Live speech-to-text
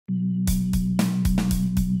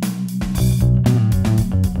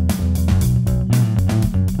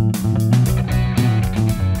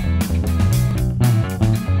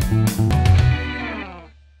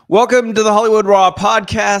Welcome to the Hollywood Raw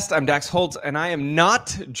podcast. I'm Dax Holt, and I am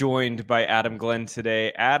not joined by Adam Glyn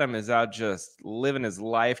today. Adam is out just living his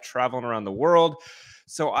life, traveling around the world.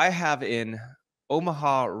 So I have in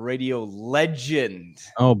Omaha radio legend.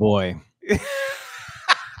 Oh boy.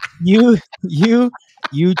 You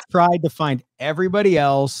tried to find everybody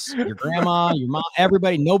else, your grandma, your mom,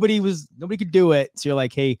 everybody. Nobody could do it. So you're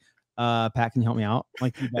like, hey, Pat, can you help me out?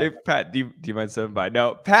 Like, Hey, Pat, do you mind saying bye?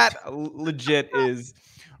 No, Pat legit is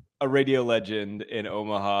a radio legend in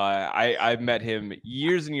Omaha. I met him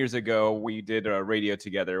years and years ago. We did a radio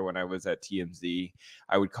together when I was at TMZ.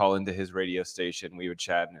 I would call into his radio station. We would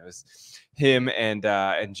chat, and it was him and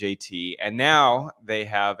JT. And now they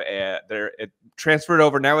have they're transferred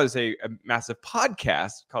over now as a massive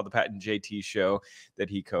podcast called the Pat and JT Show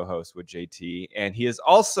that he co-hosts with JT. And he is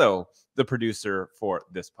also the producer for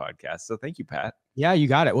this podcast. So thank you, Pat. Yeah, you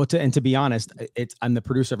got it. Well, to be honest, I'm the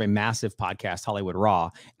producer of a massive podcast, Hollywood Raw,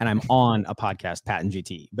 and I'm on a podcast, Pat and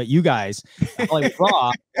JT. But you guys, Hollywood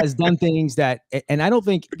Raw has done things that, and I don't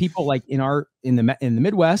think people like in the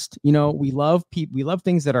Midwest, you know, we love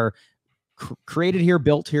things that are created here,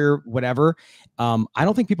 built here, whatever. I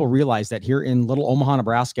don't think people realize that here in little Omaha,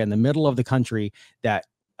 Nebraska, in the middle of the country, that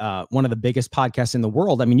one of the biggest podcasts in the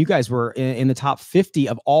world. I mean, you guys were in the top 50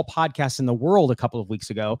 of all podcasts in the world a couple of weeks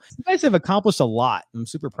ago. You guys have accomplished a lot. I'm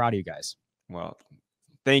super proud of you guys. Well,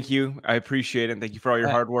 thank you. I appreciate it. And thank you for all your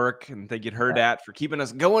hard work. And thank you to Hurrdat for keeping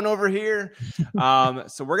us going over here.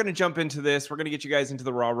 So we're going to jump into this. We're going to get you guys into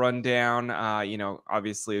the Raw rundown. You know,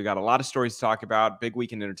 obviously we got a lot of stories to talk about, big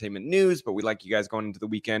weekend entertainment news, but we like you guys going into the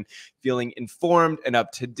weekend feeling informed and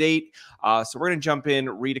up to date. So we're going to jump in,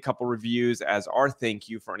 read a couple reviews as our thank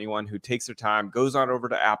you for anyone who takes their time, goes on over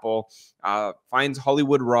to Apple, finds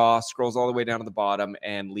Hollywood Raw, scrolls all the way down to the bottom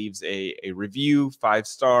and leaves a review, 5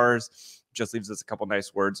 stars. Just leaves us a couple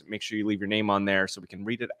nice words. Make sure you leave your name on there so we can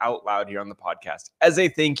read it out loud here on the podcast as a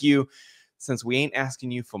thank you, since we ain't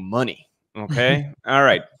asking you for money. Okay. All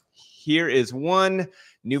right. Here is one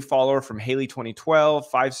new follower from Haley 2012,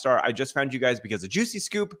 5-star. I just found you guys because of Juicy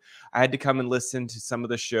Scoop. I had to come and listen to some of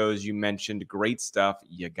the shows you mentioned. Great stuff.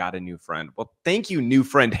 You got a new friend. Well, thank you, new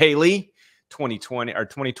friend Haley 2020 or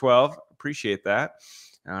 2012. Appreciate that.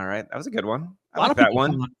 All right. That was a good one. A lot of that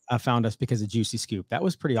one found us because of Juicy Scoop. That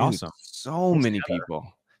was pretty awesome. So many people.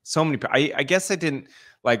 I guess I didn't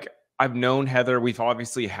like, I've known Heather. We've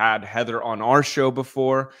obviously had Heather on our show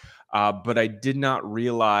before, but I did not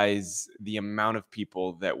realize the amount of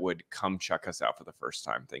people that would come check us out for the first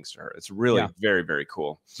time. Thanks to her. It's really very, very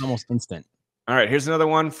cool. It's almost instant. All right, here's another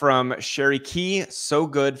one from Sherry Key. So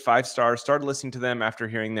good, 5 stars. Started listening to them after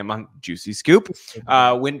hearing them on Juicy Scoop.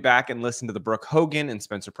 Went back and listened to the Brooke Hogan and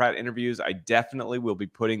Spencer Pratt interviews. I definitely will be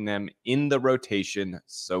putting them in the rotation.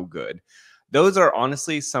 So good. Those are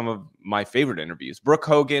honestly some of my favorite interviews. Brooke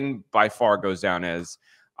Hogan by far goes down as,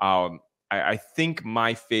 I think,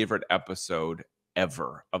 my favorite episode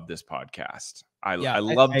ever of this podcast. I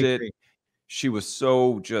loved it. She was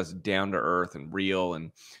so just down to earth and real.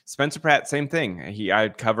 And Spencer Pratt, same thing. I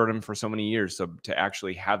had covered him for so many years. So to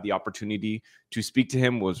actually have the opportunity to speak to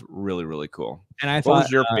him was really, really cool. And what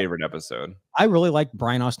was your favorite episode? I really liked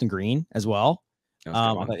Brian Austin Green as well. It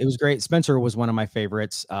was great. Spencer was one of my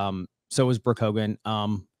favorites. So was Brooke Hogan.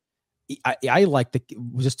 I liked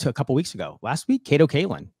just a couple weeks ago, last week, Kato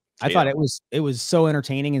Kalin. I thought it was so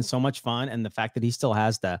entertaining and so much fun. And the fact that he still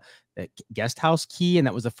has the guest house key, and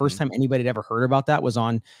that was the first time anybody had ever heard about that, was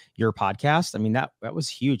on your podcast. I mean, that was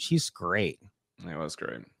huge. He's great. It was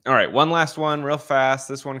great. All right, one last one real fast.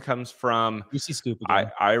 This one comes from Juicy Scoop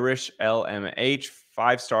Irish LMH,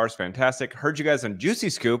 5 stars. Fantastic. Heard you guys on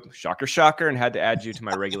Juicy Scoop. Shocker, shocker. And had to add you to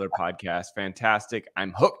my regular podcast. Fantastic.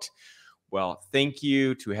 I'm hooked. Well, thank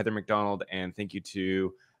you to Heather McDonald, and thank you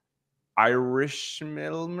to Irish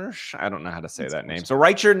Milmersh. I don't know how to say that name. So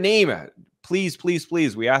write your name. Please, please,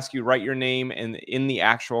 please. We ask you write your name in the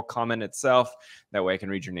actual comment itself. That way I can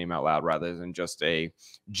read your name out loud rather than just a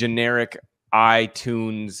generic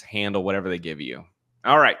iTunes handle, whatever they give you.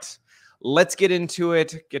 All right. Let's get into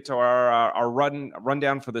it. Get to our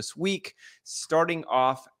rundown for this week. Starting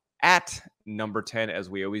off at number 10, as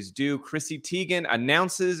we always do, Chrissy Teigen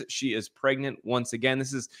announces she is pregnant once again.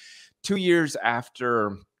 This is 2 years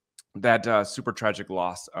after that super tragic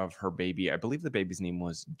loss of her baby. I believe the baby's name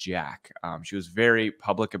was Jack. She was very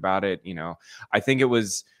public about it. You know, I think it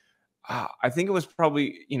was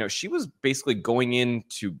probably, you know, she was basically going in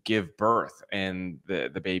to give birth, and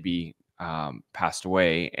the baby passed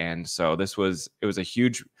away. And so it was a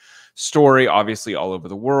huge story, obviously all over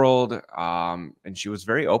the world. And she was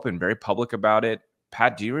very open, very public about it.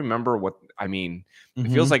 Pat, do you remember what, I mean, it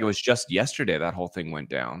feels like it was just yesterday that whole thing went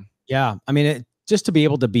down. Yeah. I mean, just to be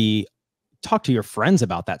able to talk to your friends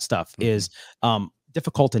about that stuff is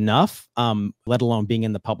difficult enough, let alone being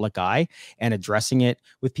in the public eye and addressing it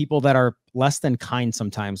with people that are less than kind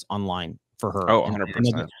sometimes online for her. Oh, And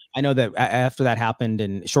 100%. I know that after that happened,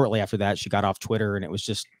 and shortly after that, she got off Twitter, and it was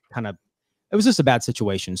just it was just a bad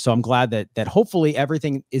situation. So I'm glad that hopefully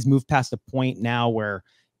everything is moved past a point now where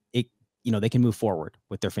they can move forward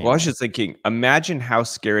with their family. Well, I was just thinking, imagine how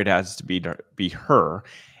scary it has to be her.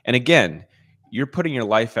 And again, you're putting your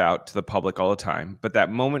life out to the public all the time. But that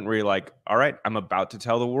moment where you're like, all right, I'm about to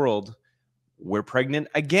tell the world we're pregnant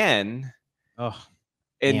again. Oh,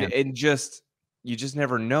 and you just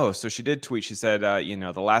never know. So she did tweet. She said,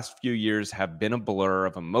 the last few years have been a blur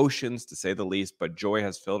of emotions, to say the least, but joy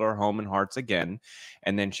has filled our home and hearts again.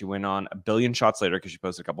 And then she went on a billion shots later, because she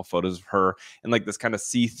posted a couple photos of her in like this kind of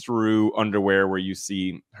see-through underwear where you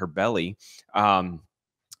see her belly.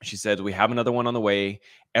 She said, we have another one on the way.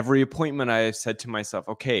 Every appointment, I said to myself,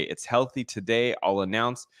 okay, it's healthy today, I'll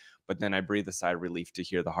announce. But then I breathe a sigh of relief to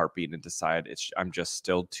hear the heartbeat and decide I'm just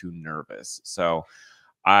still too nervous. So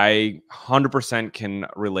I 100% can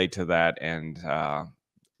relate to that, and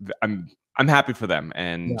I'm happy for them,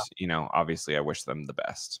 and obviously I wish them the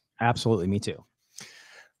best. Absolutely, me too.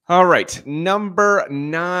 All right, number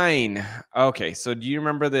 9. Okay, so do you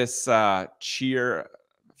remember this Cheer,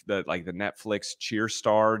 the Netflix Cheer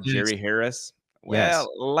star Jerry Harris? Well,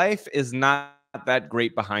 life is not that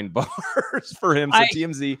great behind bars for him. So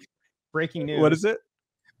TMZ, breaking news. What is it?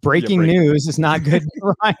 Breaking news is not good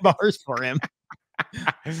behind bars for him.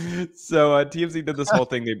 So TMZ did this whole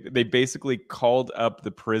thing. They basically called up the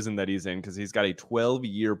prison that he's in, because he's got a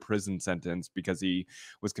 12-year prison sentence because he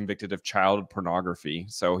was convicted of child pornography.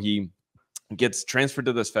 So he gets transferred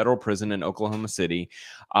to this federal prison in Oklahoma City,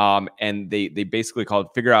 and they basically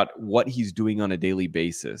figure out what he's doing on a daily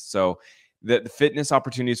basis. So the fitness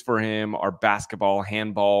opportunities for him are basketball,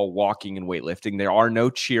 handball, walking, and weightlifting. There are no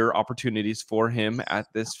cheer opportunities for him at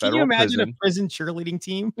this federal prison. Can you imagine a prison cheerleading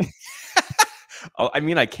team? I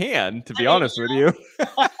mean, I can, to be honest with you.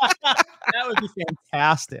 That would be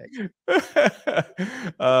fantastic.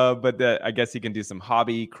 But I guess he can do some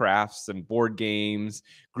hobby crafts and board games,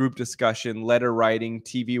 group discussion, letter writing,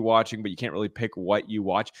 TV watching, but you can't really pick what you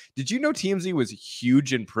watch. Did you know TMZ was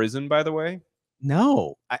huge in prison, by the way?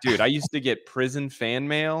 No. Dude, I used to get prison fan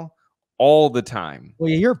mail all the time. Well,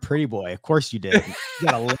 you're a pretty boy. Of course you did. You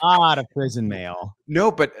got a lot of prison mail.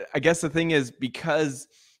 No, but I guess the thing is, because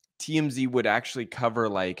TMZ would actually cover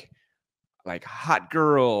like hot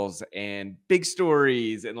girls and big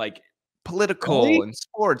stories and like political and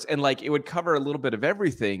sports, and like it would cover a little bit of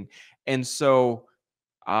everything. And so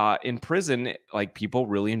in prison, like people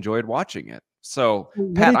really enjoyed watching it. So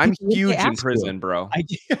Pat, I'm huge in prison, bro.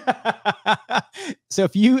 So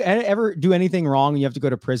if you ever do anything wrong, you have to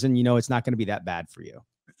go to prison, it's not going to be that bad for you.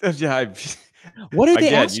 Yeah. What did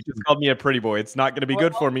they ask you? Just called me a pretty boy. It's not going to be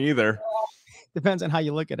good for me either. Depends on how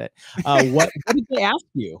you look at it. What did they ask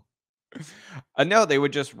you? No, they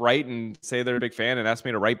would just write and say they're a big fan and ask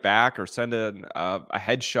me to write back or send a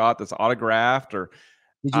headshot that's autographed. Or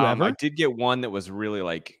did you ever? I did get one that was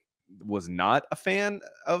really was not a fan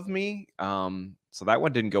of me. So that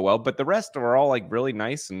one didn't go well, but the rest were all like really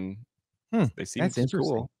nice, and they seemed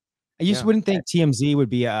cool. I just wouldn't think TMZ would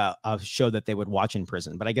be a show that they would watch in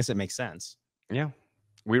prison, but I guess it makes sense. Yeah.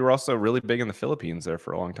 We were also really big in the Philippines there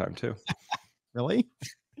for a long time too. Really?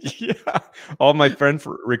 Yeah. All my friend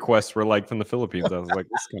requests were like from the Philippines. I was like,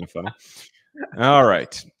 this is kind of funny. All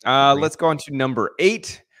right. Let's go on to number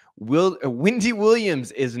 8. Wendy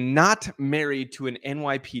Williams is not married to an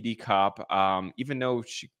NYPD cop, even though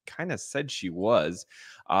she kind of said she was.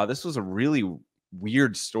 This was a really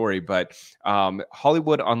weird story, but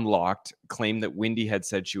Hollywood Unlocked claimed that Wendy had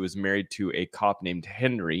said she was married to a cop named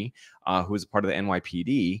Henry, who was part of the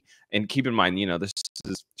NYPD. And keep in mind,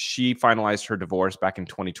 she finalized her divorce back in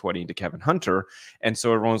 2020 to Kevin Hunter. And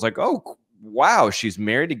so everyone was like, oh, wow, she's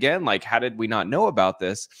married again. Like, how did we not know about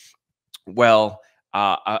this? Well,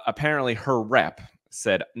 apparently her rep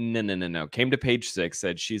said, no. Came to Page 6,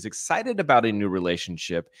 said she's excited about a new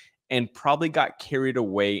relationship and probably got carried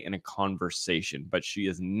away in a conversation, but she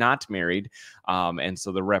is not married. And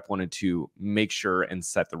so the rep wanted to make sure and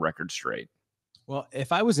set the record straight. Well,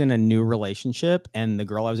 if I was in a new relationship and the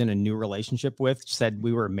girl I was in a new relationship with said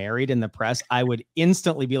we were married in the press, I would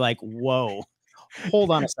instantly be like, whoa,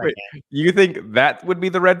 hold on a second. Wait, you think that would be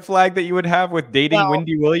the red flag that you would have with dating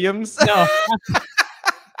Wendy Williams? No.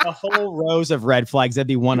 A whole rows of red flags. That'd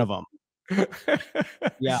be one of them.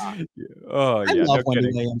 Yeah. Oh, I love Wendy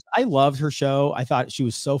Williams. I loved her show. I thought she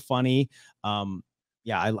was so funny.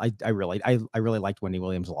 Yeah, I really liked Wendy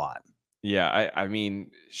Williams a lot. Yeah, I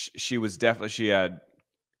mean, she was definitely, she had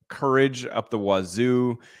courage up the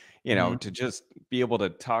wazoo, you know, Mhm. to just be able to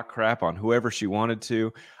talk crap on whoever she wanted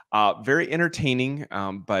to. Very entertaining,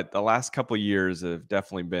 but the last couple of years have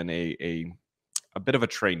definitely been a bit of a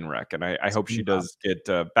train wreck, and I It's hope been she rough. does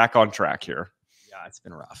get back on track here. Yeah, it's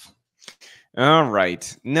been rough. All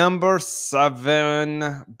right. Number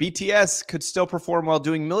 7, BTS could still perform while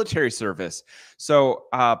doing military service. So,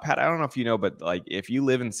 Pat, I don't know if you know, but like if you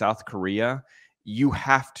live in South Korea, you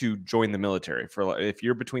have to join the military for if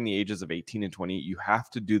you're between the ages of 18 and 20, you have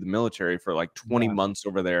to do the military for like 20 Yeah. months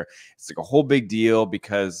over there. It's like a whole big deal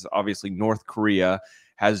because obviously North Korea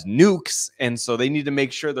has nukes. And so they need to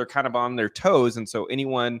make sure they're kind of on their toes. And so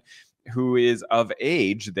anyone who is of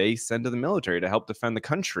age, they send to the military to help defend the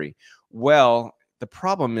country. Well, the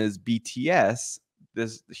problem is BTS,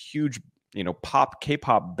 this huge, pop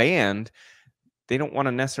K-pop band, they don't want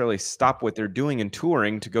to necessarily stop what they're doing and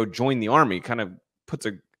touring to go join the army. Kind of puts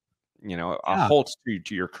a Yeah. halt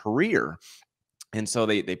to your career. And so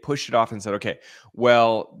they pushed it off and said, okay,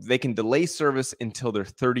 well, they can delay service until they're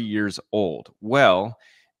 30 years old. Well,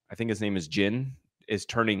 I think his name is Jin, is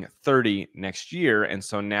turning 30 next year. And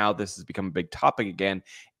so now this has become a big topic again.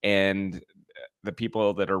 And the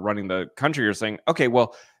people that are running the country are saying, okay,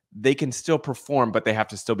 well, they can still perform, but they have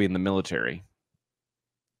to still be in the military.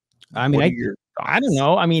 I mean, What are your I don't thoughts?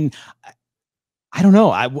 know. I mean, I don't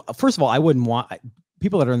know. First of all, I wouldn't want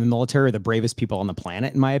people that are in the military are the bravest people on the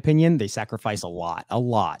planet, in my opinion. They sacrifice a lot, a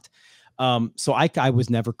lot. So I was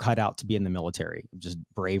never cut out to be in the military. Just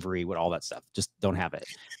bravery with all that stuff. Just don't have it.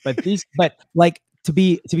 But like to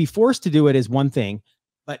be forced to do it is one thing.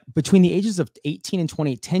 But between the ages of 18 and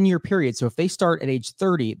 20, 10-year period. So if they start at age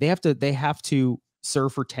 30, they have to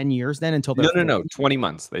serve for 10 years then until they're No. 40. 20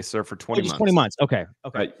 months. They serve for Oh, 20 just 20 months. months. Okay.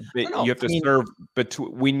 Okay. But I don't you know. have I to mean, serve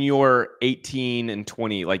between when you're 18 and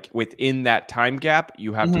 20, like within that time gap,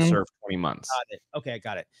 you have to mhm. serve 20 months. Got it. Okay,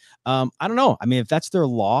 got it. I don't know. I mean, if that's their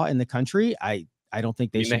law in the country, I don't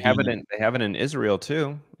think I they mean, they should have it be. in Israel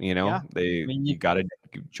too. Yeah. I They mean, you got to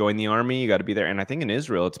join the army. You got to be there, and I think in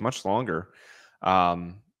Israel it's much longer.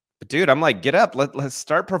 But dude, I'm like, get up, let's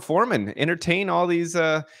start performing, entertain all these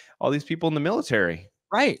people in the military.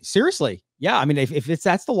 right. Seriously. Yeah. I mean, if it's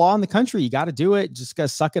that's the law in the country, you got to do it. Just gotta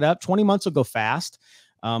suck it up. 20 months will go fast.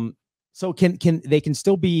 So can they can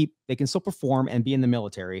still perform and be in the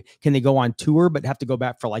military? Can they go on tour but have to go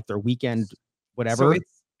back for like their weekend, So whatever?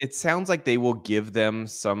 it sounds like they will give them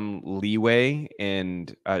some leeway,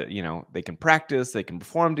 and they can practice, they can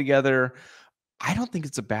perform together. I don't think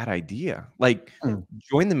it's a bad idea. Like, Mm.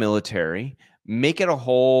 join the military, make it a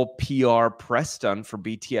whole PR press stunt for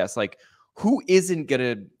BTS. Like, who isn't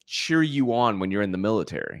gonna cheer you on when you're in the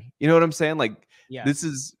military? You know what I'm saying? Like, Yes.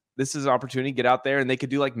 this is an opportunity. Get out there, and they could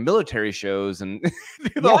do like military shows and do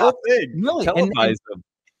the Yeah. whole thing, Really. And televise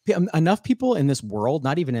them. enough people in this world,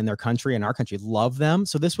 not even in their country, in our country, love them.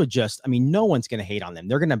 So this would just, I mean, no one's going to hate on them.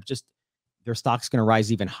 They're going to just, their stock's going to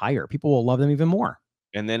rise even higher. People will love them even more.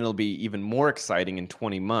 And then it'll be even more exciting in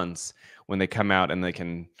 20 months when they come out and they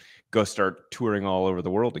can go start touring all over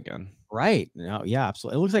the world again. Right. No, yeah,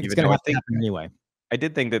 absolutely. It looks like it's Even going to though have to happen anyway. I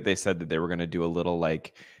did think that they said that they were gonna do a little,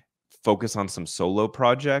 like, focus on some solo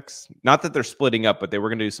projects. Not that they're splitting up, but they were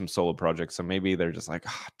gonna do some solo projects, so maybe they're just like,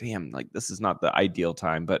 "Ah, damn, like, this is not the ideal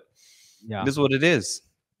time," but it Yeah. is what it is.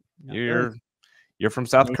 Yeah. You're you're from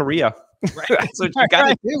South Korea. Right. That's what you gotta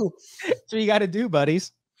Right. do. That's what you got to do,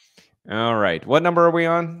 buddies. Alright, what number are we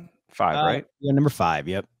on? 5, right? Yeah, number 5.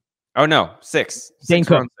 Yep. Oh, no, 6. Dane 6,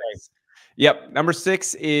 we're Cook. on 6. Yep, number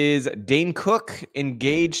 6 is Dane Cook,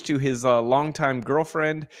 engaged to his, longtime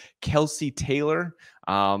girlfriend, Kelsey Taylor.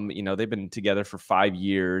 They've been together for 5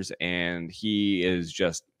 years, and he is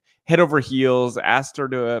just head over heels, asked her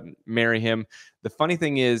to, marry him. The funny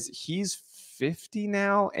thing is he's 50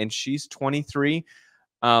 now, and she's 23.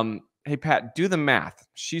 Hey, Pat, do the math.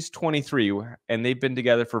 She's 23, and they've been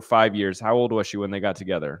together for 5 years. How old was she when they got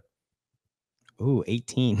together? Ooh,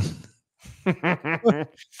 18.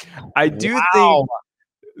 I do think Wow.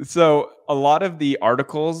 so. A lot of the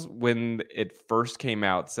articles when it first came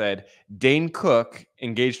out said Dane Cook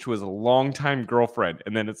engaged to his longtime girlfriend,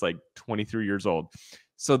 and then it's like 23 years old.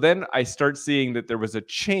 So then I start seeing that there was a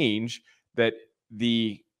change, that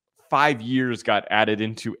the 5 years got added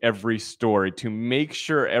into every story to make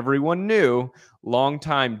sure everyone knew long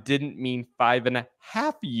time didn't mean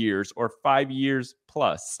 5.5 years or 5 years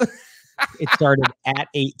plus. It started at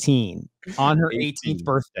 18 on her 18th 18.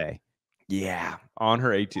 birthday. Yeah, on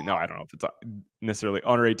her 18th. No, I don't know if it's necessarily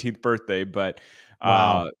on her 18th birthday, but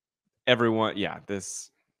Wow. everyone, yeah,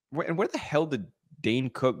 this. And where the hell did Dane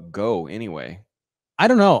Cook go anyway? I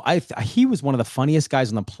don't know. He was one of the funniest guys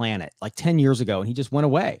on the planet like 10 years ago, and he just went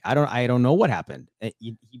away. I don't know what happened.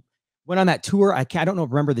 He went on that tour. I don't know,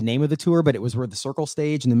 remember the name of the tour, but it was where the circle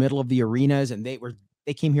stage in the middle of the arenas, and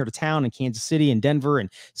they came here to town in Kansas City and Denver and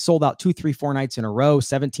sold out 2, 3, 4 nights in a row,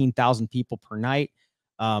 17,000 people per night.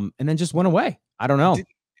 And then just went away. I don't know.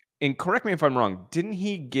 And correct me if I'm wrong, didn't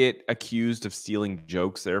he get accused of stealing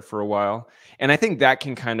jokes there for a while? And I think that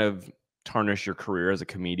can kind of tarnish your career as a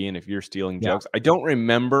comedian if you're stealing jokes. I don't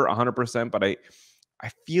remember 100%, but I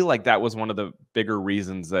feel like that was one of the bigger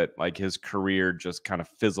reasons that like his career just kind of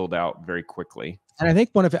fizzled out very quickly. And I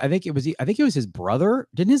think it was his brother.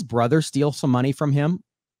 Didn't his brother steal some money from him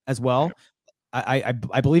as well? I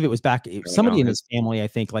believe it was somebody in his family, I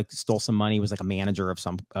think, like stole some money, was like a manager of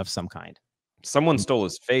some kind. Someone stole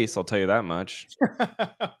his face, I'll tell you that much.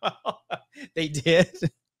 They did.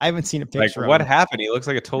 I haven't seen a picture. Like, what happened? He looks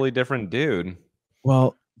like a totally different dude.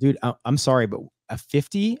 Well, dude, I'm sorry, but at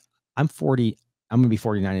 50, I'm 40. I'm going to be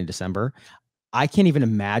 49 in December. I can't even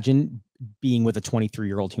imagine being with a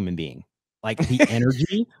 23-year-old human being. Like the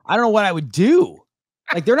energy, I don't know what I would do.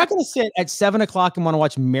 Like they're not going to sit at 7 o'clock and want to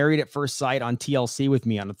watch Married at First Sight on TLC with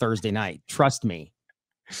me on a Thursday night. Trust me.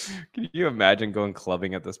 Can you imagine going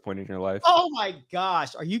clubbing at this point in your life? Oh my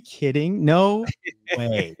gosh. Are you kidding? No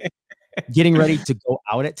way. Getting ready to go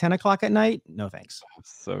out at 10 o'clock at night? No, thanks.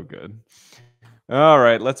 So good. All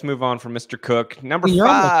right. Let's move on from Mr. Cook. Number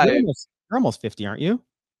 5. You're almost 50, aren't you?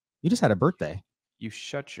 You just had a birthday. You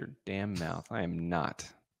shut your damn mouth. I am not.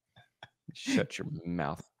 Shut your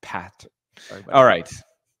mouth, Pat. All right.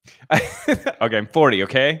 Okay, I'm 40,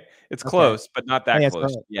 okay? It's close, but not that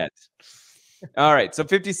close yet. All right, so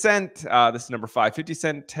 50 Cent, this is number 5. 50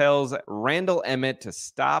 Cent tells Randall Emmett to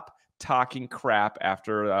stop talking crap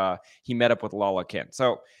after he met up with Lala Kent.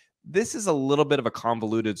 So this is a little bit of a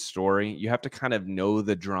convoluted story. You have to kind of know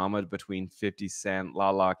the drama between 50 Cent,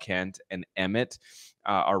 Lala Kent, and Emmett,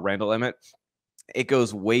 or Randall Emmett. It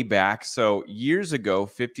goes way back. So years ago,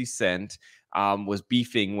 50 Cent was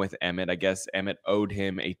beefing with Emmett. I guess Emmett owed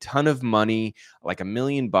him a ton of money, like $1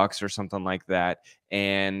 million or something like that.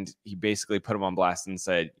 And he basically put him on blast and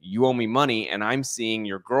said, you owe me money. And I'm seeing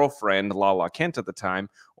your girlfriend, Lala Kent at the time,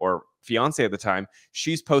 or fiance at the time.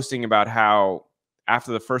 She's posting about how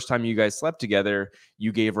after the first time you guys slept together,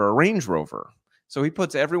 you gave her a Range Rover. So he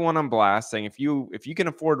puts everyone on blast saying, if you can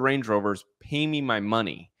afford Range Rovers, pay me my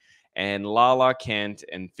money. And Lala Kent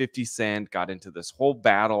and 50 Cent got into this whole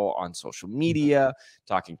battle on social media,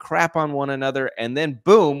 talking crap on one another. And then,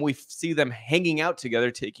 boom, we see them hanging out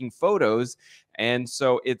together, taking photos. And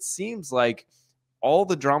so it seems like all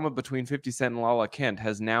the drama between 50 Cent and Lala Kent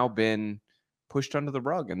has now been pushed under the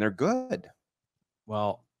rug, and they're good.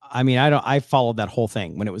 Well, I mean, I followed that whole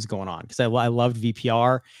thing when it was going on because I loved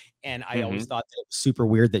VPR. And I always thought that it was super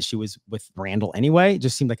weird that she was with Randall anyway. It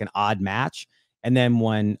just seemed like an odd match. And then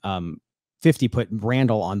when 50 put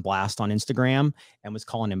Randall on blast on Instagram and was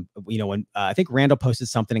calling him, when I think Randall posted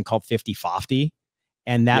something and called 50 Fofty,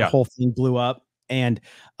 and that whole thing blew up. And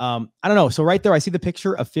I don't know. So right there, I see the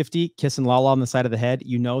picture of 50 kissing Lala on the side of the head.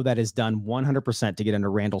 You know that is done 100% to get under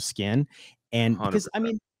Randall's skin. And because, 100%. I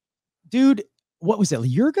mean, dude, what was it, a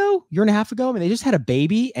year and a half ago? I mean, they just had a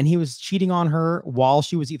baby and he was cheating on her while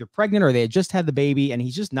she was either pregnant or they had just had the baby. And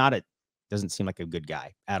he's just doesn't seem like a good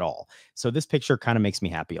guy at all. So this picture kind of makes me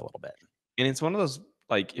happy a little bit. And it's one of those,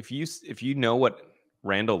 like, if you know what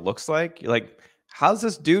Randall looks like, you're like, how's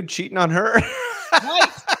this dude cheating on her? Right.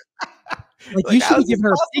 Like you should be giving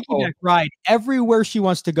her a piggyback ride everywhere she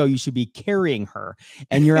wants to go. You should be carrying her,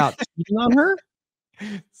 and you're out cheating on her.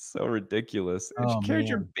 So ridiculous. And she carried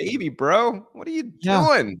your baby, bro. What are you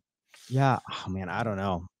doing? Yeah. Oh man, I don't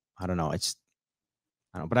know.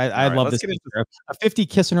 But I love this picture. A 50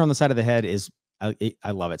 kissing her on the side of the head is,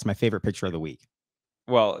 I love it. It's my favorite picture of the week.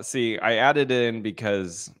 Well, see, I added it in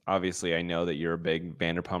because obviously I know that you're a big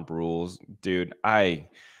Vanderpump Rules dude.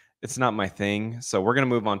 It's not my thing. So we're going to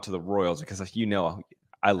move on to the Royals because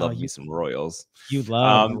I love me some Royals. You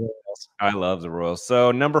love the Royals. I love the Royals.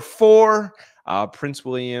 So number 4, Prince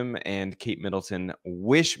William and Kate Middleton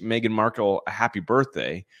wish Meghan Markle a happy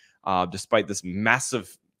birthday, despite this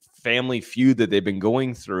massive family feud that they've been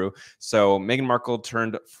going through. So Meghan Markle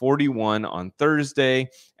turned 41 on Thursday,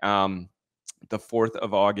 the 4th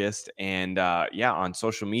of August. And on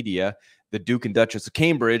social media, the Duke and Duchess of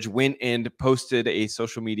Cambridge went and posted a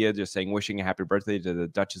social media just saying, wishing a happy birthday to the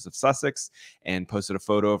Duchess of Sussex, and posted a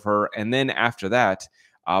photo of her. And then after that,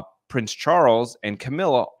 Prince Charles and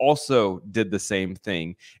Camilla also did the same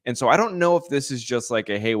thing. And so I don't know if this is just like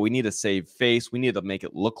hey, we need to save face. We need to make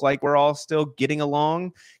it look like we're all still getting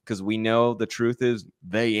along, because we know the truth is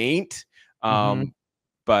they ain't.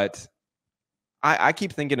 But I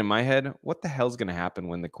keep thinking in my head, what the hell's going to happen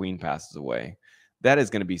when the queen passes away? That is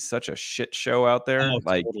going to be such a shit show out there. Oh,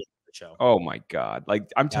 Like, totally show. oh my God. Like,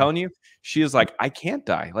 I'm Yeah. telling you, she is like, I can't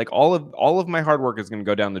die. Like all of my hard work is going to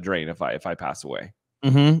go down the drain if I pass away.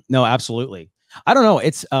 No, absolutely. I don't know.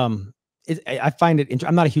 It's I find it.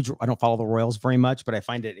 I'm not a huge. I don't follow the Royals very much, but I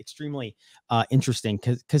find it extremely interesting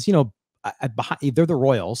because you know behind they're the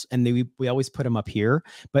Royals, and we always put them up here,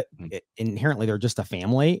 but inherently they're just a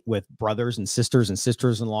family with brothers and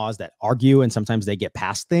sisters-in-laws that argue, and sometimes they get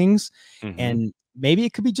past things, and maybe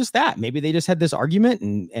it could be just that. Maybe they just had this argument,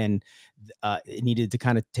 and it needed to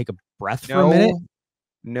kind of take a breath for a minute.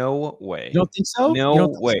 No way. You don't think so? No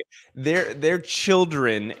way. Their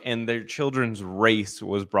children and their children's race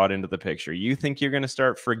was brought into the picture. You think you're going to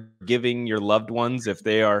start forgiving your loved ones if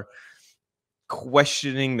they are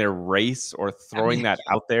questioning their race or throwing that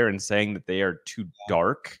out there and saying that they are too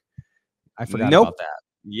dark? I forgot about that.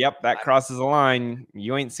 Yep, that crosses the line.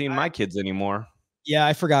 You ain't seen my kids anymore. Yeah,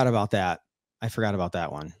 I forgot about that. I forgot about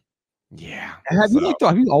that one. Yeah. Have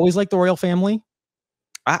you always liked the royal family?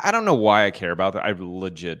 I don't know why I care about that. I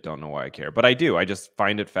legit don't know why I care, but I do. I just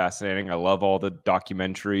find it fascinating. I love all the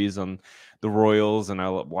documentaries on the royals, and I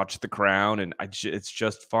watch The Crown, and it's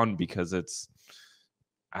just fun because it's,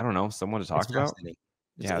 I don't know, someone to talk about.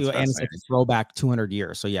 Yeah, and it's like a throwback 200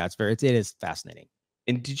 years. So yeah, it is fascinating.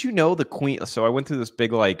 And did you know the queen? So I went through this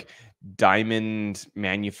big like diamond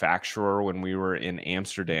manufacturer when we were in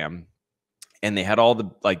Amsterdam, and they had all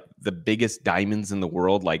the biggest diamonds in the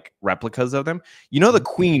world, like replicas of them. You know, the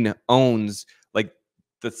queen owns like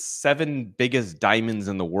the 7 biggest diamonds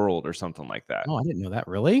in the world or something like that. Oh, I didn't know that.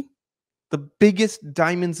 Really? The biggest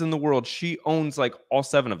diamonds in the world. She owns like all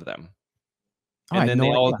 7 of them. And then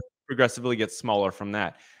they all progressively get smaller from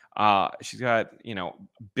that. She's got, $1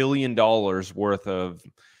 billion worth of,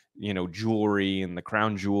 jewelry and the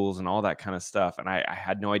crown jewels and all that kind of stuff. And I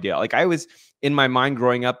had no idea. Like I was in my mind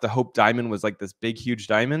growing up, the Hope diamond was like this big, huge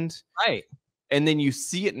diamond. Right. And then you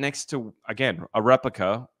see it next to, again, a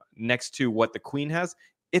replica next to what the queen has.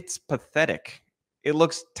 It's pathetic. It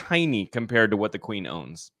looks tiny compared to what the queen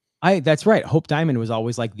owns. That's right. Hope diamond was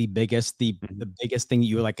always like the biggest thing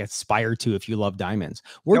you like aspire to if you love diamonds.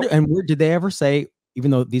 Where did they ever say, even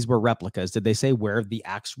though these were replicas, did they say where the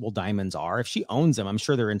actual diamonds are? If she owns them, I'm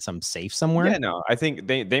sure they're in some safe somewhere. Yeah, no, I think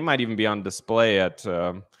they might even be on display at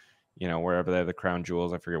wherever they have the crown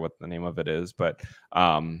jewels. I forget what the name of it is, but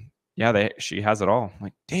yeah, she has it all. I'm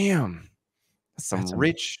like, damn, that's a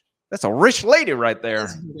rich lady right there.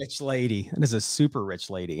 That's a rich lady. That is a super rich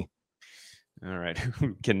lady. All right,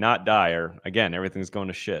 who cannot die, or again, everything's going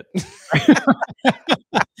to shit.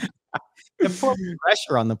 The poor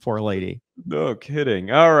pressure on the poor lady. No kidding.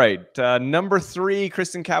 All right. Number 3,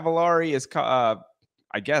 Kristen Cavallari is,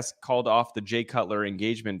 I guess, called off the Jay Cutler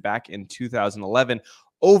engagement back in 2011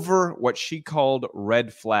 over what she called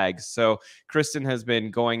red flags. So Kristen has been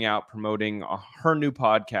going out promoting her new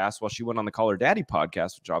podcast while she went on the Call Her Daddy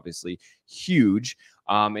podcast, which obviously huge.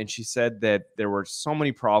 And she said that there were so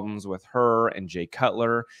many problems with her and Jay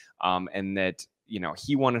Cutler, and that,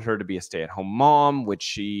 he wanted her to be a stay-at-home mom, which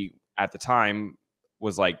she at the time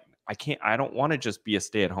was like, I don't want to just be a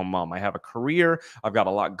stay-at-home mom. I have a career. I've got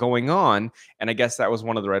a lot going on. And I guess that was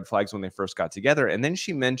one of the red flags when they first got together. And then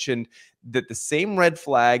she mentioned that the same red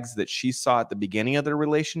flags that she saw at the beginning of their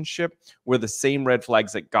relationship were the same red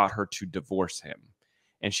flags that got her to divorce him.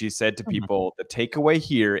 And she said to people, the takeaway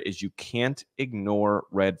here is you can't ignore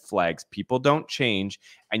red flags. People don't change,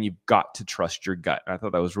 and you've got to trust your gut. And I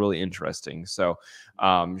thought that was really interesting. So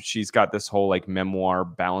she's got this whole like memoir,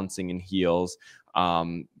 Balancing in Heels,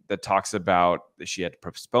 that talks about that she had to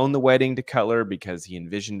postpone the wedding to Cutler because he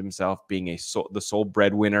envisioned himself being the sole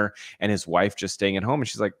breadwinner and his wife just staying at home. And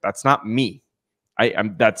she's like, that's not me.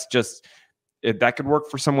 That's just, that could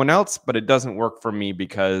work for someone else, but it doesn't work for me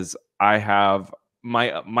because I have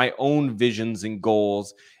my own visions and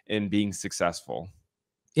goals in being successful.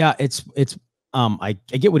 Yeah, I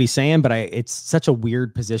get what he's saying, but it's such a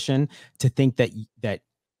weird position to think that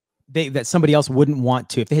somebody else wouldn't want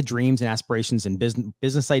to, if they had dreams and aspirations and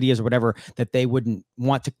business ideas or whatever, that they wouldn't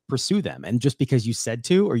want to pursue them. And just because you said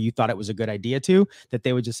to, or you thought it was a good idea to, that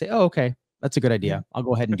they would just say, oh, okay, that's a good idea. I'll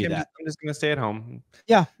go ahead and do that. I'm just going to stay at home.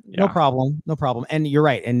 Yeah, no problem. No problem. And you're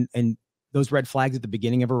right. And those red flags at the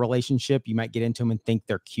beginning of a relationship, you might get into them and think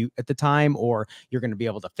they're cute at the time, or you're going to be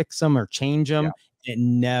able to fix them or change them. Yeah.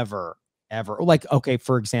 And never, ever. Like, okay,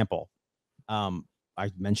 for example, I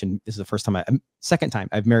mentioned this is the second time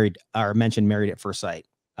I've mentioned Married at First Sight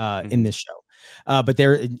in this show. But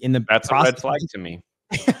they're in the that's a red flag to me.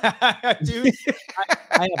 Dude,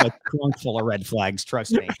 I have a trunk full of red flags,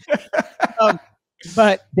 trust me.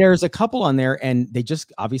 But there's a couple on there, and they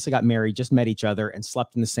just obviously got married, just met each other, and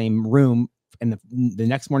slept in the same room. And the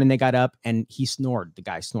next morning they got up, and he snored. The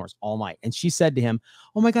guy snores all night. And she said to him,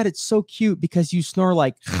 "Oh my God, it's so cute because you snore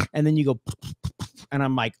like," and then you go, and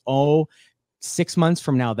I'm like, "Oh, 6 months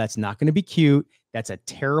from now, that's not going to be cute. That's a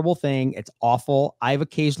terrible thing. It's awful. I've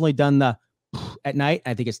occasionally done the at night.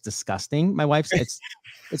 I think it's disgusting. My wife's,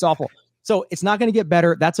 it's awful. So it's not going to get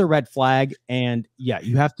better. That's a red flag. And yeah,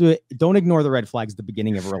 you have to, don't ignore the red flags at the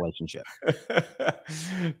beginning of a relationship.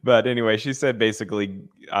 But anyway, she said basically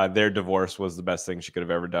their divorce was the best thing she could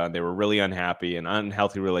have ever done. They were really unhappy, an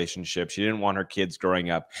unhealthy relationship. She didn't want her kids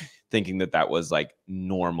growing up thinking that that was like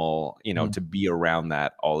normal, you know, to be around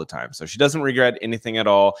that all the time. So she doesn't regret anything at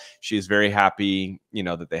all. She's very happy, you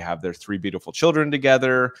know, that they have their 3 beautiful children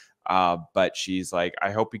together. But she's like,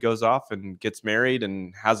 I hope he goes off and gets married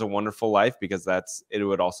and has a wonderful life, because it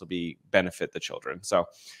would also be benefit the children. So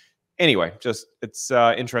anyway, just it's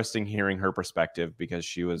interesting hearing her perspective, because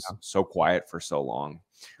she was so quiet for so long.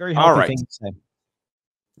 Very healthy all right. thing to say.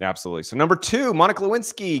 Absolutely. So number 2, Monica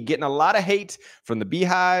Lewinsky getting a lot of hate from the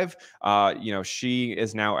Beehive. You know, she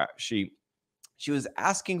is now she was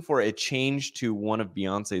asking for a change to one of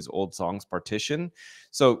Beyonce's old songs, Partition.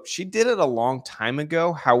 So she did it a long time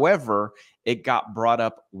ago. However, it got brought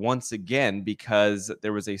up once again because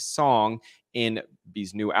there was a song in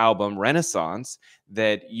B's new album, Renaissance,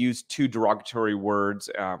 that used 2 derogatory words,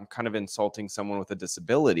 kind of insulting someone with a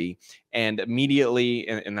disability. And immediately,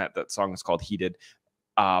 and that song is called Heated,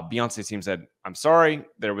 Beyonce team said, I'm sorry,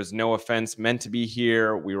 there was no offense meant to be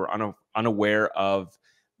here. We were unaware of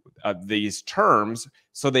these terms,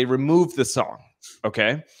 so they removed the song.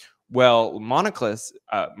 Okay. Well,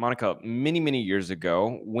 Monica many years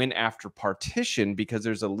ago went after Partition because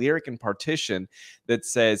there's a lyric in Partition that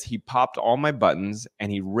says he popped all my buttons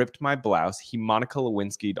and he ripped my blouse. He Monica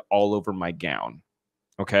Lewinsky'd all over my gown.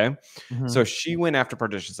 Okay. So she went after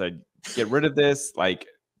Partition, said, get rid of this. Like,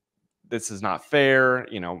 this is not fair,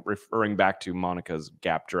 you know, referring back to Monica's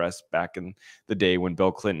Gap dress back in the day when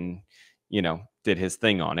Bill Clinton, you know, did his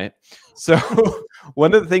thing on it. So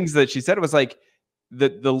one of the things that she said was like,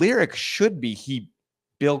 the lyric should be he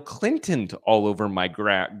Bill Clinton'd all over my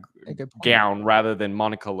gown rather than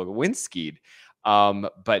Monica Lewinsky'd.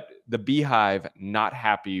 But the Beehive not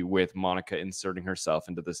happy with Monica inserting herself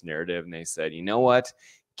into this narrative. And they said, you know what?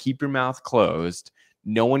 Keep your mouth closed.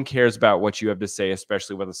 No one cares about what you have to say,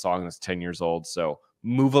 especially with a song that's 10 years old. So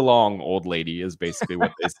move along, old lady, is basically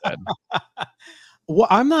what they said. Well,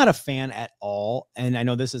 I'm not a fan at all. And I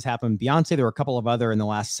know this has happened. Beyonce, there were a couple of other in the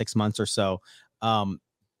last 6 months or so,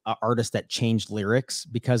 artists that changed lyrics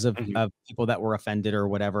because of people that were offended or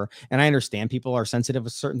whatever. And I understand people are sensitive to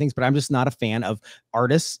certain things, but I'm just not a fan of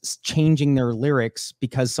artists changing their lyrics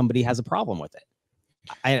because somebody has a problem with it.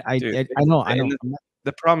 I know.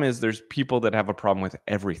 The problem is there's people that have a problem with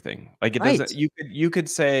everything. Like it doesn't, you could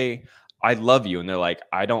say, I love you. And they're like,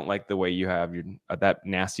 I don't like the way you have your, that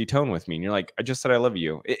nasty tone with me. And you're like, I just said, I love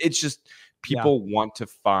you. It's just, people want to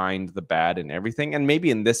find the bad in everything. And maybe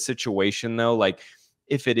in this situation though, like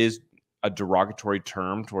if it is a derogatory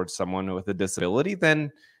term towards someone with a disability,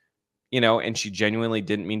 then, you know, and she genuinely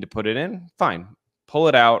didn't mean to put it in, fine, pull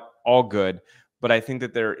it out, all good. But I think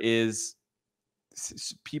that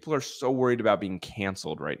people are so worried about being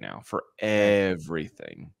canceled right now for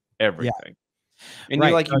everything. And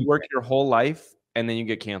you work your whole life and then you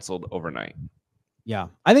get canceled overnight. Yeah.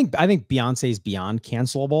 I think Beyonce's beyond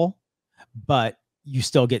cancelable, but you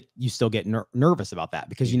still get nervous about that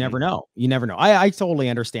because you never know. I totally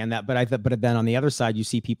understand that. But then on the other side, you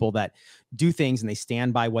see people that do things and they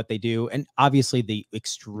stand by what they do. And obviously the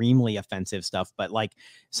extremely offensive stuff, but like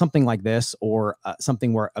something like this or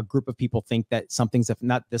something where a group of people think that something's,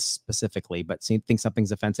 not this specifically, but think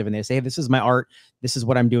something's offensive and they say, hey, this is my art. This is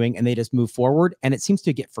what I'm doing. And they just move forward and it seems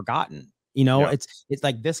to get forgotten. You know, it's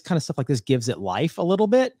like this kind of stuff like this gives it life a little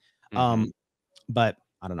bit. But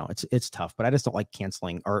I don't know. It's tough, but I just don't like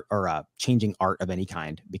canceling or changing art of any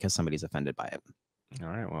kind because somebody's offended by it. All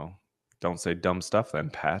right. Well, don't say dumb stuff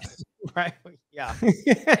then, Pat. Right. Yeah.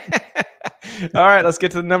 All right. Let's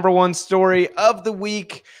get to the number 1 story of the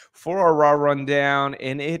week for our Raw Rundown.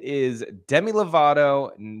 And it is Demi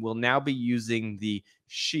Lovato will now be using the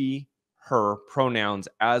she, her pronouns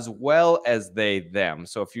as well as they, them.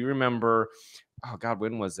 So if you remember, oh God,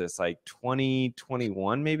 when was this? Like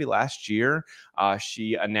 2021, maybe last year.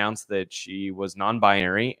 She announced that she was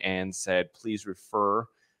non-binary and said, please refer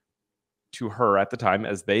to her at the time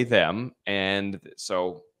as they, them. And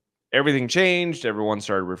so everything changed. Everyone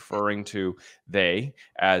started referring to they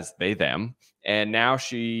as they, them. And now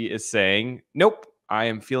she is saying, nope, I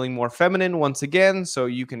am feeling more feminine once again, so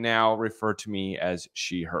you can now refer to me as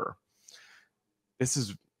she, her.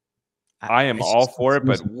 I am all for it,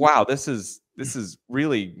 but wow, this is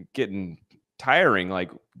really getting tiring.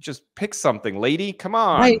 Like, just pick something, lady. Come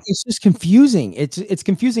on. Right. It's just confusing. It's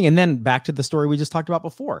confusing. And then back to the story we just talked about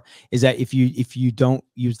before, is that if you don't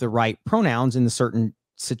use the right pronouns in a certain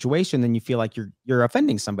situation, then you feel like you're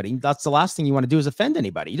offending somebody. That's the last thing you want to do, is offend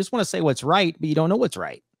anybody. You just want to say what's right, but you don't know what's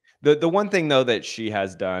right. The one thing though that she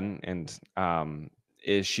has done, and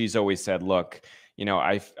is she's always said, look,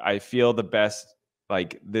 I feel the best,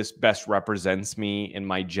 like, this best represents me in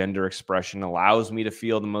my gender expression, allows me to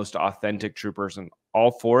feel the most authentic, true person,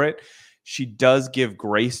 all for it. She does give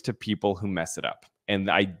grace to people who mess it up. And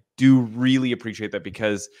I do really appreciate that,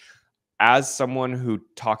 because as someone who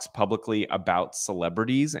talks publicly about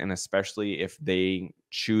celebrities, and especially if they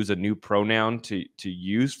choose a new pronoun to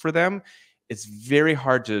use for them, it's very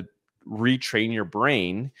hard to retrain your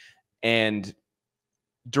brain. And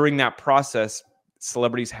during that process,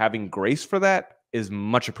 celebrities having grace for that is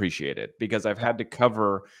much appreciated, because I've had to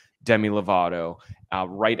cover Demi Lovato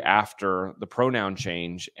right after the pronoun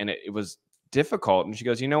change, and it was difficult. And she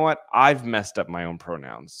goes, you know what? I've messed up my own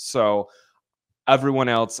pronouns. So everyone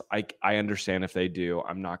else, I understand if they do.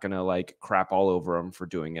 I'm not going to like crap all over them for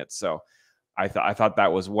doing it. So I thought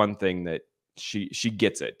that was one thing that she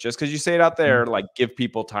gets it. Just because you say it out there, like, give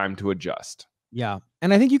people time to adjust. Yeah.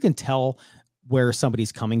 And I think you can tell where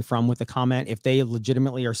somebody's coming from with a comment. If they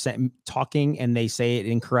legitimately are talking and they say it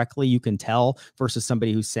incorrectly, you can tell, versus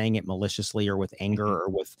somebody who's saying it maliciously or with anger or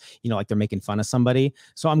with, like they're making fun of somebody.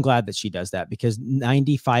 So I'm glad that she does that, because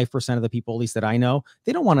 95% of the people, at least that I know,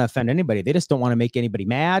 they don't want to offend anybody. They just don't want to make anybody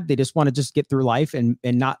mad. They just want to just get through life and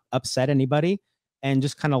not upset anybody, and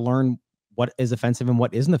just kind of learn what is offensive and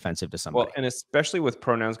what isn't offensive to somebody. Well, and especially with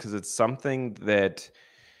pronouns, because it's something that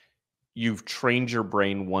you've trained your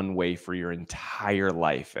brain one way for your entire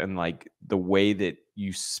life, and like the way that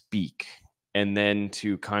you speak, and then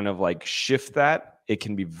to kind of like shift that, it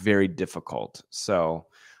can be very difficult. So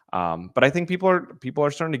but I think people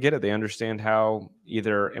are starting to get it. They understand how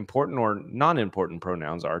either important or non-important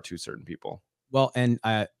pronouns are to certain people. Well, and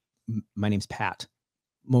my name's Pat.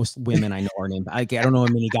 Most women I know are named. I don't know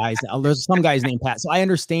many guys. There's some guys named Pat. So I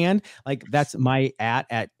understand, like, that's my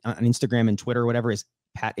at on Instagram and Twitter or whatever, is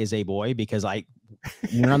Pat is a boy, because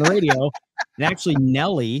we're on the radio. And actually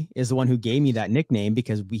Nelly is the one who gave me that nickname,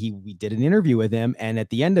 because we did an interview with him, and at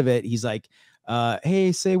the end of it, he's like,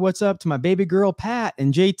 hey, say what's up to my baby girl Pat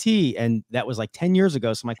and JT. And that was like 10 years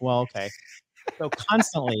ago. So I'm like, well, okay. So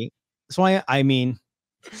constantly. So I mean,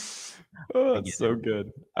 oh, that's so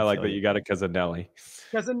good. I like that you got it because of Nelly.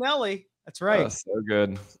 Cousin Nelly. That's right. Oh, so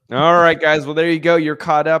good. All right, guys. Well, there you go. You're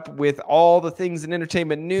caught up with all the things in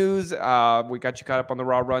entertainment news. We got you caught up on the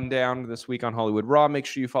Raw Rundown this week on Hollywood Raw. Make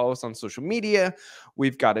sure you follow us on social media.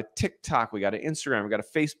 We've got a TikTok. We got an Instagram. We got a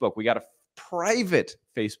Facebook. We got a private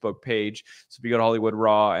Facebook page. So if you go to Hollywood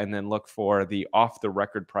Raw and then look for the Off the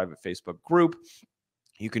Record private Facebook group,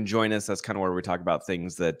 you can join us. That's kind of where we talk about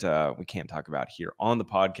things that we can't talk about here on the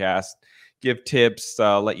podcast. Give tips,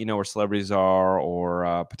 let you know where celebrities are,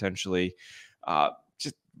 or potentially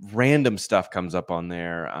just random stuff comes up on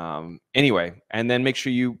there. Anyway, and then make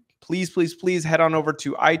sure you please head on over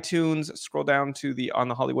to iTunes, scroll down to on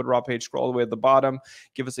the Hollywood Raw page, scroll all the way at the bottom,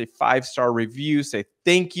 give us a 5-star review, say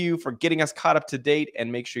thank you for getting us caught up to date,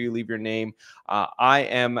 and make sure you leave your name. I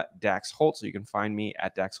am Dax Holt, so you can find me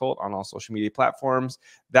at Dax Holt on all social media platforms.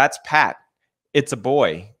 That's Pat. It's a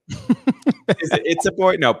boy. It's a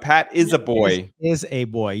boy. No, Pat is a boy. Is a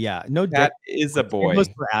boy. Yeah. No, Pat is a boy. It was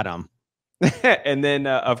for Adam. And then,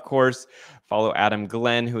 of course, follow Adam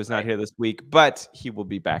Glyn, who is not here this week, but he will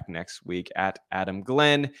be back next week at Adam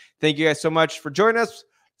Glyn. Thank you guys so much for joining us.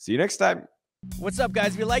 See you next time. What's up,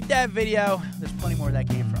 guys? If you like that video, there's plenty more where that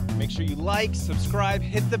came from. Make sure you like, subscribe,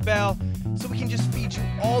 hit the bell, so we can just feed you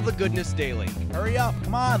all the goodness daily. Hurry up.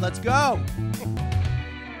 Come on, let's go.